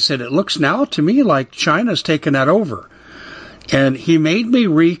asked him, I said, it looks now to me like China's taken that over. And he made me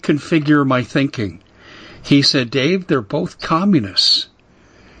reconfigure my thinking. He said, Dave, they're both communists.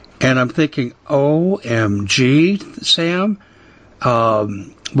 And I'm thinking, OMG, Sam.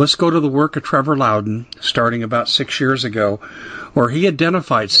 Let's go to the work of Trevor Loudon, starting about 6 years ago, where he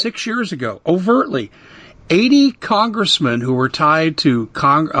identified 6 years ago, overtly, 80 congressmen who were tied to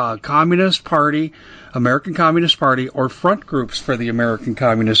Communist Party, American Communist Party, or front groups for the American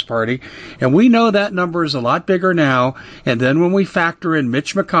Communist Party. And we know that number is a lot bigger now. And then when we factor in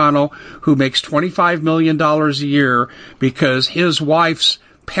Mitch McConnell, who makes $25 million a year because his wife's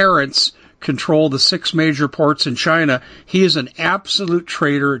parents control the 6 major ports in China, he is an absolute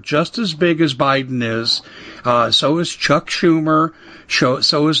traitor, just as big as Biden is. So is Chuck Schumer.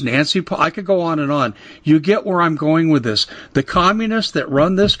 So is Nancy Pelosi. I could go on and on. You get where I'm going with this. The communists that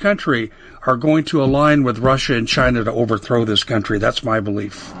run this country are going to align with Russia and China to overthrow this country. That's my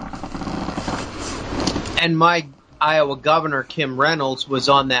belief. And my Iowa governor, Kim Reynolds, was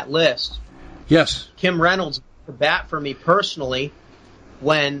on that list. Yes. Kim Reynolds to bat for me personally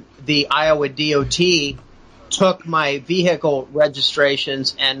when the Iowa DOT took my vehicle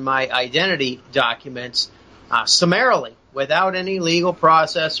registrations and my identity documents summarily, without any legal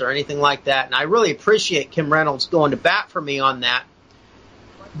process or anything like that. And I really appreciate Kim Reynolds going to bat for me on that.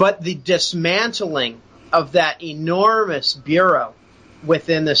 But the dismantling of that enormous bureau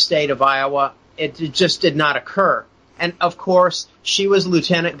within the state of Iowa, it just did not occur. And, of course, she was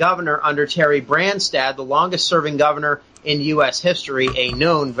lieutenant governor under Terry Branstad, the longest-serving governor in U.S. history, a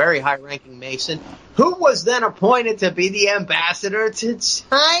known, very high-ranking Mason, who was then appointed to be the ambassador to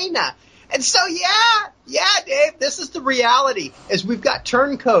China. And so, yeah, Dave, this is the reality, is we've got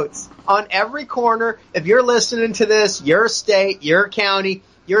turncoats on every corner. If you're listening to this, your state, your county,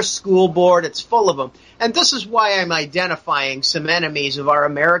 your school board, it's full of them. And this is why I'm identifying some enemies of our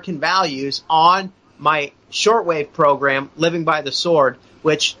American values on my shortwave program, Living by the Sword,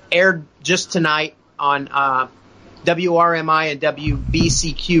 which aired just tonight on WRMI and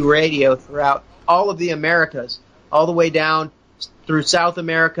WBCQ radio throughout all of the Americas, all the way down through South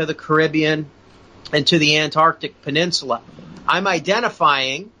America, the Caribbean, and to the Antarctic Peninsula. I'm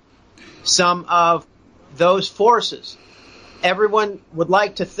identifying some of those forces. Everyone would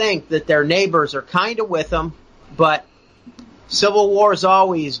like to think that their neighbors are kind of with them, but civil war is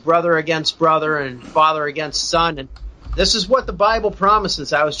always brother against brother and father against son, and this is what the Bible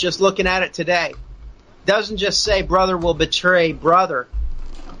promises. I was just looking at it today. It doesn't just say brother will betray brother.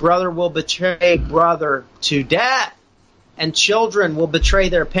 Brother will betray brother to death, and children will betray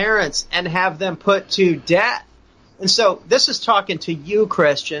their parents and have them put to death. And so this is talking to you,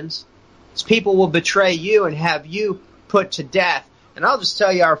 Christians. People will betray you and have you put to death. And I'll just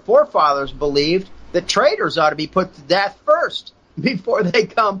tell you, our forefathers believed that traitors ought to be put to death first before they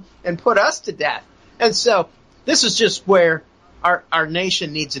come and put us to death. And so this is just where our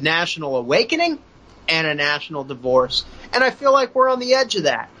nation needs a national awakening and a national divorce. And I feel like we're on the edge of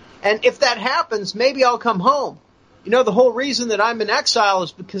that. And if that happens, maybe I'll come home. You know, the whole reason that I'm in exile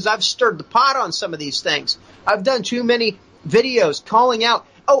is because I've stirred the pot on some of these things. I've done too many videos calling out,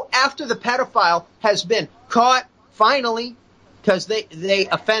 after the pedophile has been caught, finally, because they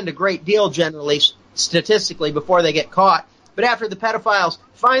offend a great deal generally, statistically, before they get caught. But after the pedophile's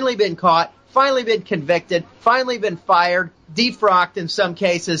finally been caught, finally been convicted, finally been fired, defrocked in some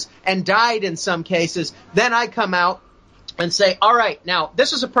cases, and died in some cases, then I come out and say, all right, now,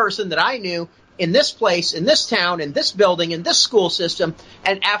 this is a person that I knew in this place, in this town, in this building, in this school system,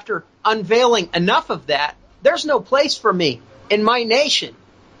 and after unveiling enough of that, there's no place for me in my nation.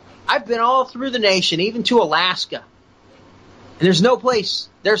 I've been all through the nation, even to Alaska. And there's no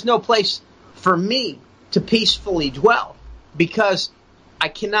place for me to peacefully dwell because I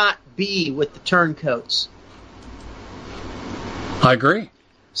cannot be with the turncoats. I agree.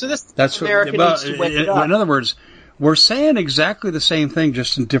 So America needs to wake up. In other words, we're saying exactly the same thing,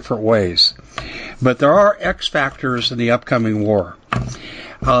 just in different ways. But there are X factors in the upcoming war.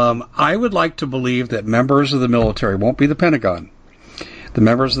 I would like to believe that members of the military, won't be the Pentagon, the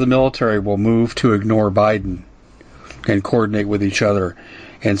members of the military will move to ignore Biden and coordinate with each other.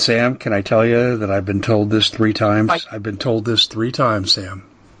 And Sam, can I tell you that I've been told this 3 times? I've been told this 3 times, Sam.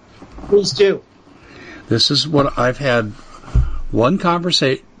 Please do. This is what I've had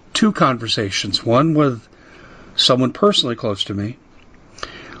 2 conversations. One with someone personally close to me.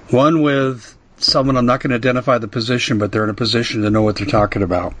 One with someone, I'm not going to identify the position, but they're in a position to know what they're talking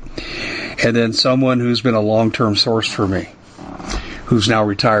about. And then someone who's been a long-term source for me, who's now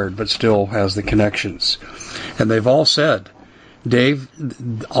retired but still has the connections. And they've all said, Dave,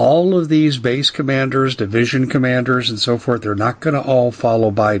 all of these base commanders, division commanders, and so forth, they're not going to all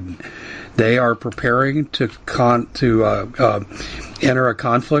follow Biden. They are preparing to enter a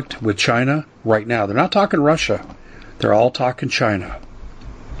conflict with China right now. They're not talking Russia. They're all talking China.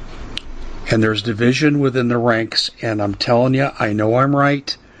 And there's division within the ranks, and I'm telling you, I know I'm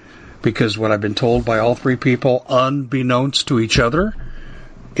right, because what I've been told by all 3 people, unbeknownst to each other,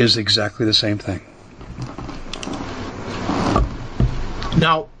 is exactly the same thing.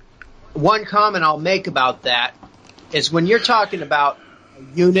 Now, one comment I'll make about that is when you're talking about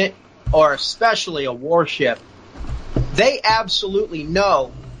a unit or especially a warship, they absolutely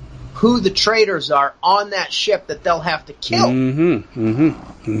know who the traitors are on that ship that they'll have to kill.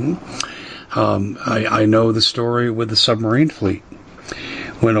 I know the story with the submarine fleet.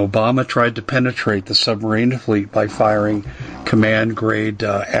 When Obama tried to penetrate the submarine fleet by firing command-grade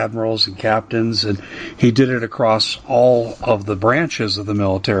admirals and captains, and he did it across all of the branches of the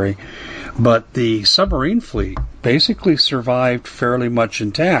military, but the submarine fleet basically survived fairly much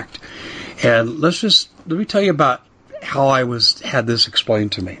intact. And let me tell you about how I had this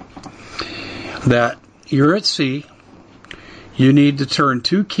explained to me. That you're at sea, you need to turn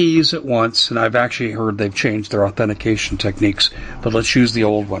 2 keys at once, and I've actually heard they've changed their authentication techniques, but let's use the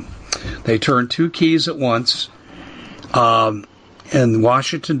old one. They turn 2 keys at once, and and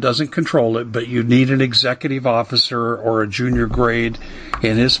Washington doesn't control it, but you need an executive officer or a junior grade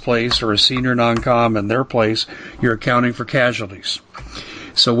in his place or a senior non-com in their place. You're accounting for casualties.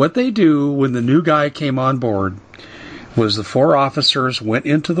 So what they do when the new guy came on board was the 4 officers went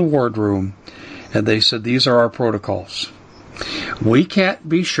into the wardroom and they said, these are our protocols. We can't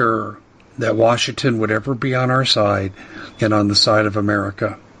be sure that Washington would ever be on our side and on the side of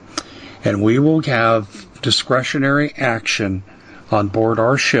America. And we will have discretionary action on board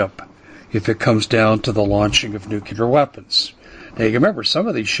our ship if it comes down to the launching of nuclear weapons. Now, you remember, some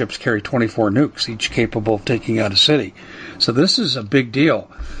of these ships carry 24 nukes, each capable of taking out a city. So this is a big deal.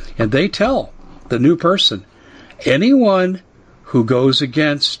 And they tell the new person, anyone who goes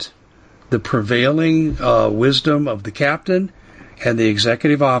against the prevailing wisdom of the captain and the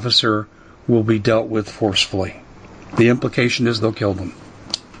executive officer will be dealt with forcefully. The implication is they'll kill them.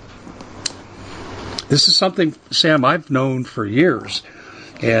 This is something, Sam, I've known for years,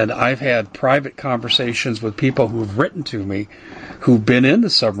 and I've had private conversations with people who've written to me who've been in the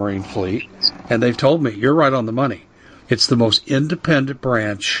submarine fleet, and they've told me, you're right on the money. It's the most independent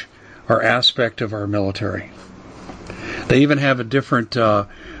branch or aspect of our military. They even have a different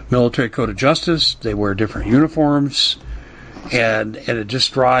military code of justice. They wear different uniforms, and it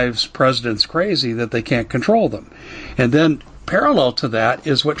just drives presidents crazy that they can't control them. And then parallel to that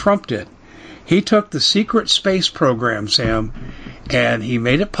is what Trump did. He took the secret space program, Sam, and he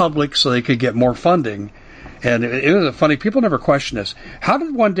made it public so they could get more funding. And it was funny. People never question this. How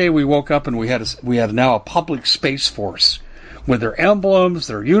did one day we woke up and we had now a public space force with their emblems,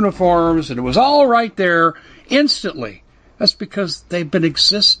 their uniforms, and it was all right there instantly? That's because they've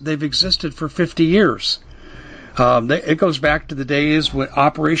existed for 50 years. It goes back to the days when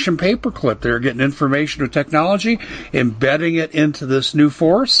Operation Paperclip. They were getting information or technology, embedding it into this new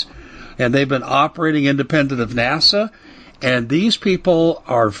force. And they've been operating independent of NASA, and these people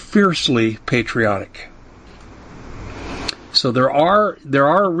are fiercely patriotic. So there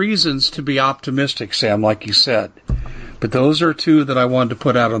are reasons to be optimistic, Sam, like you said. But those are 2 that I wanted to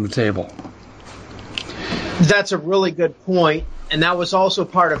put out on the table. That's a really good point, and that was also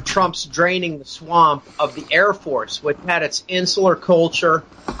part of Trump's draining the swamp of the Air Force, which had its insular culture.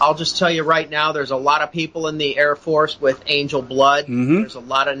 I'll just tell you right now, there's a lot of people in the Air Force with angel blood. Mm-hmm. There's a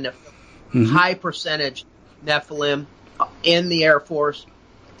lot of high percentage Nephilim in the Air Force.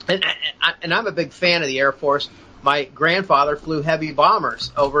 And I'm a big fan of the Air Force. My grandfather flew heavy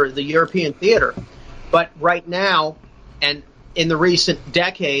bombers over the European theater. But right now, and in the recent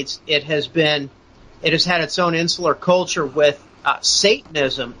decades, it has had its own insular culture with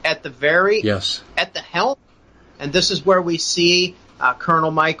Satanism at the helm. And this is where we see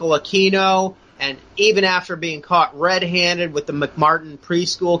Colonel Michael Aquino, and even after being caught red-handed with the McMartin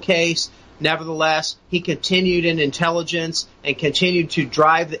preschool case, nevertheless, he continued in intelligence and continued to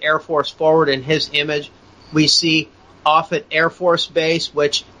drive the Air Force forward in his image. We see Offutt Air Force Base,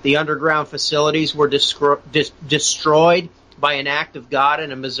 which the underground facilities were destroyed by an act of God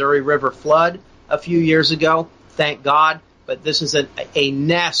in a Missouri River flood a few years ago. Thank God. But this is a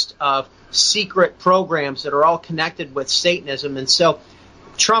nest of secret programs that are all connected with Satanism. And so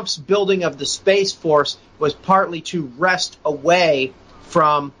Trump's building of the Space Force was partly to wrest away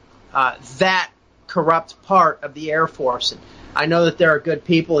from that corrupt part of the Air Force. And I know that there are good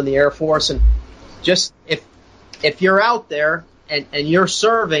people in the Air Force, and just if you're out there and you're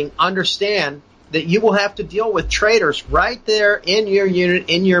serving, understand that you will have to deal with traitors right there in your unit,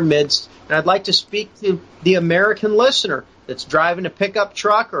 in your midst. And I'd like to speak to the American listener that's driving a pickup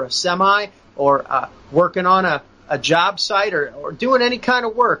truck or a semi or working on a job site or doing any kind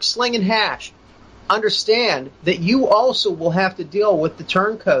of work, slinging hash. Understand that you also will have to deal with the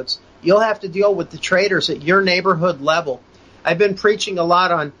turncoats. You'll have to deal with the traitors at your neighborhood level. I've been preaching a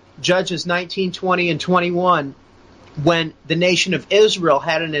lot on Judges 19, 20, and 21 when the nation of Israel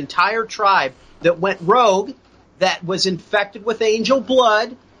had an entire tribe that went rogue, that was infected with angel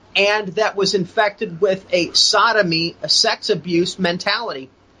blood, and that was infected with a sodomy, a sex abuse mentality.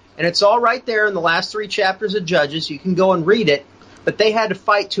 And it's all right there in the last 3 chapters of Judges. You can go and read it. But they had to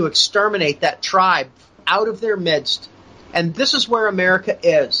fight to exterminate that tribe out of their midst. And this is where America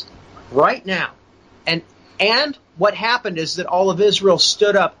is right now. And what happened is that all of Israel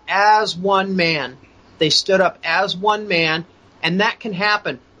stood up as one man. They stood up as one man. And that can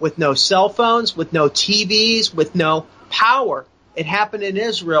happen with no cell phones, with no TVs, with no power. It happened in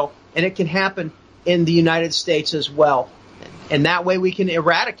Israel, and it can happen in the United States as well. And that way we can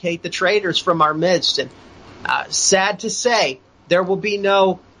eradicate the traitors from our midst. And sad to say, there will be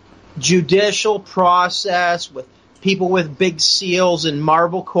no judicial process with people with big seals and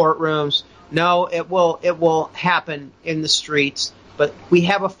marble courtrooms. No, it will happen in the streets. but we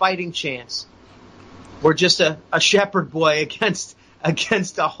have a fighting chance. We're just a shepherd boy against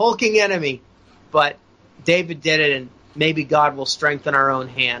a hulking enemy. But David did it, and maybe God will strengthen our own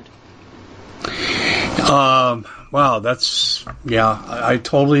hand. Wow, I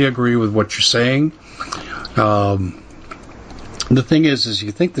totally agree with what you're saying. The thing is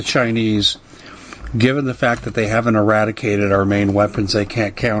you think the Chinese, given the fact that they haven't eradicated our main weapons they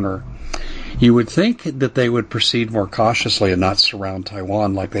can't counter, you would think that they would proceed more cautiously and not surround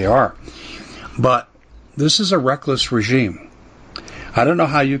Taiwan like they are. But this is a reckless regime. I don't know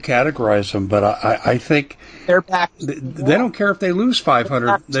how you categorize them, but I think they're back. They don't care if they lose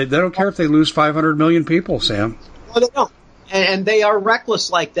 500. They don't care if they lose 500 million people, Sam. Well, they don't. And they are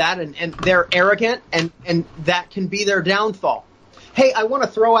reckless like that, and they're arrogant, and that can be their downfall. Hey, I want to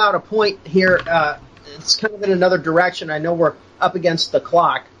throw out a point here. It's kind of in another direction. I know we're up against the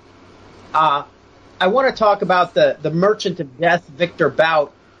clock. I want to talk about the merchant of death, Victor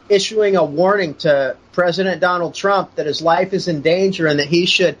Bout, issuing a warning to President Donald Trump that his life is in danger and that he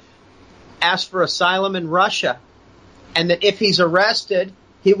should ask for asylum in Russia, and that if he's arrested,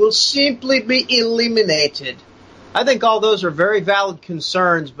 he will simply be eliminated. I think all those are very valid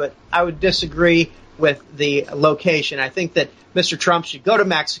concerns, but I would disagree with the location. I think that Mr. Trump should go to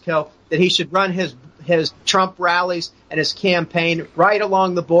Mexico, that he should run his Trump rallies and his campaign right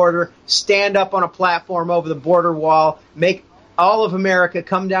along the border, stand up on a platform over the border wall, make all of America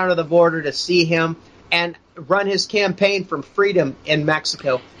come down to the border to see him, and run his campaign for freedom in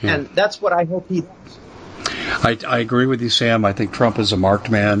Mexico. Yeah. And that's what I hope he does. I agree with you, Sam. I think Trump is a marked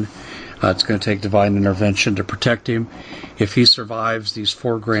man. It's going to take divine intervention to protect him. If he survives these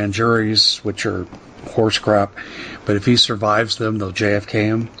 4 grand juries, which are horse crap, but if he survives them, they'll JFK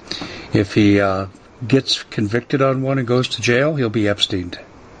him. If he gets convicted on one and goes to jail, he'll be Epsteined.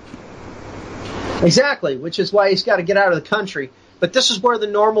 Exactly, which is why he's got to get out of the country. But this is where the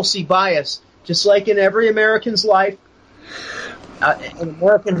normalcy bias, just like in every American's life, an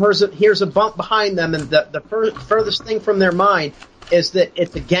American hears a bump behind them, and the furthest thing from their mind is that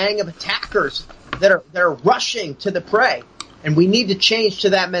it's a gang of attackers that are rushing to the prey. And we need to change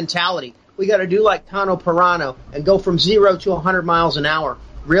to that mentality. We got to do like Tano Pirano and go from 0 to 100 miles an hour.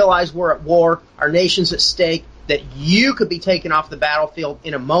 Realize we're at war, our nation's at stake, that you could be taken off the battlefield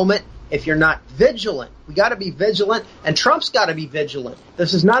in a moment if you're not vigilant. We got to be vigilant, and Trump's got to be vigilant.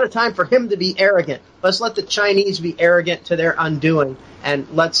 This is not a time for him to be arrogant. Let's let the Chinese be arrogant to their undoing, and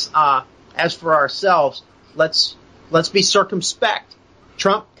let's, as for ourselves, let's be circumspect.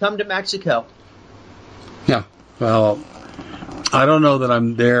 Trump, come to Mexico. Yeah, well, I don't know that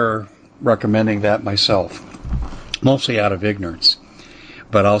I'm there recommending that myself, mostly out of ignorance.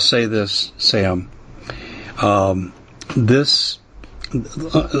 But I'll say this, Sam. I'm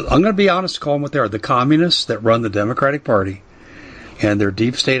going to be honest, call them what they are. The communists that run the Democratic Party and their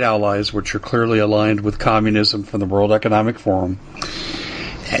deep state allies, which are clearly aligned with communism from the World Economic Forum,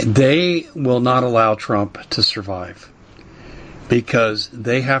 they will not allow Trump to survive because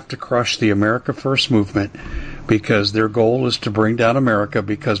they have to crush the America First movement, because their goal is to bring down America,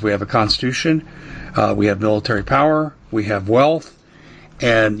 because we have a constitution, we have military power, we have wealth,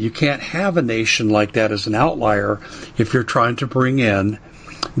 and you can't have a nation like that as an outlier if you're trying to bring in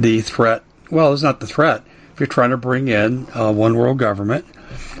the threat. Well, it's not the threat. If you're trying to bring in one world government,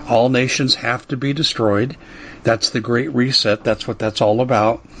 all nations have to be destroyed. That's the Great Reset. That's what that's all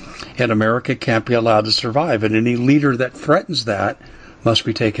about. And America can't be allowed to survive. And any leader that threatens that must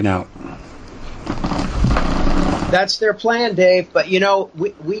be taken out. That's their plan, Dave. But,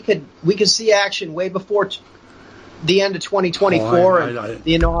 we could see action way before the end of 2024.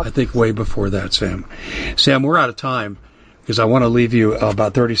 I think way before that, Sam. Sam, we're out of time because I want to leave you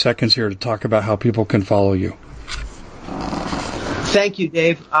about 30 seconds here to talk about how people can follow you. Thank you,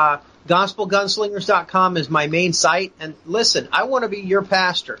 Dave. GospelGunslingers.com is my main site. And listen, I want to be your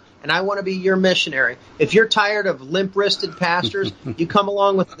pastor, and I want to be your missionary. If you're tired of limp-wristed pastors, you come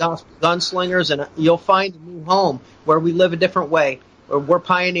along with the Gospel Gunslingers, and you'll find a new home where we live a different way, where we're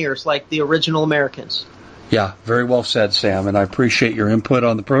pioneers like the original Americans. Yeah, very well said, Sam, and I appreciate your input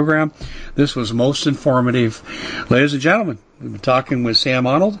on the program. This was most informative. Ladies and gentlemen, we've been talking with Sam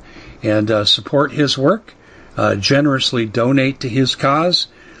Honnold, and support his work. Generously donate to his cause.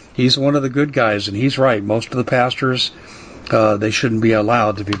 He's one of the good guys, and he's right. Most of the pastors, they shouldn't be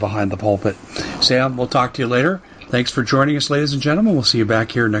allowed to be behind the pulpit. Sam, we'll talk to you later. Thanks for joining us, ladies and gentlemen. We'll see you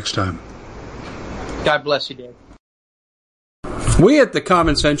back here next time. God bless you, Dave. We at the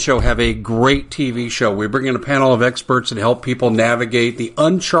Common Sense Show have a great TV show. We bring in a panel of experts and help people navigate the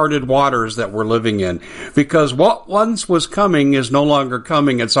uncharted waters that we're living in. Because what once was coming is no longer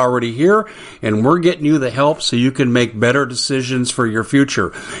coming. It's already here, and we're getting you the help so you can make better decisions for your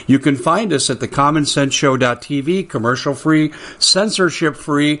future. You can find us at thecommonsenseshow.tv, commercial-free,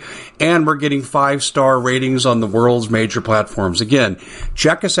 censorship-free, and we're getting 5-star ratings on the world's major platforms. Again,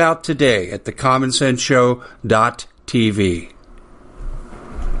 check us out today at thecommonsenseshow.tv.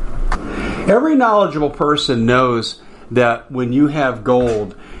 Every knowledgeable person knows that when you have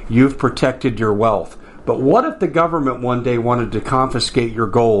gold, you've protected your wealth. But what if the government one day wanted to confiscate your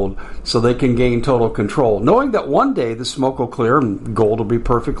gold so they can gain total control, knowing that one day the smoke will clear and gold will be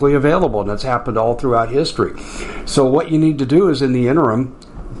perfectly available, and that's happened all throughout history. So what you need to do is, in the interim,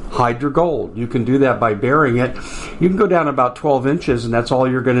 hide your gold. You can do that by burying it. You can go down about 12 inches, and that's all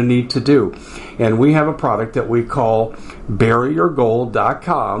you're going to need to do. And we have a product that we call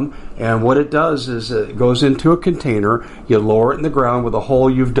buryyourgold.com, and what it does is it goes into a container. You lower it in the ground with a hole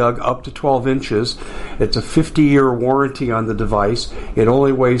you've dug up to 12 inches. It's a 50-year warranty on the device. It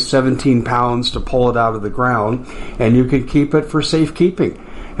only weighs 17 pounds to pull it out of the ground, and you can keep it for safekeeping.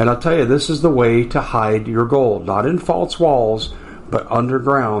 And I'll tell you, this is the way to hide your gold, not in false walls, but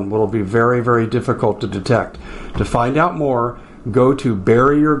underground, will be very, very difficult to detect. To find out more, go to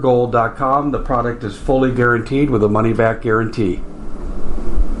buryyourgold.com. The product is fully guaranteed with a money-back guarantee.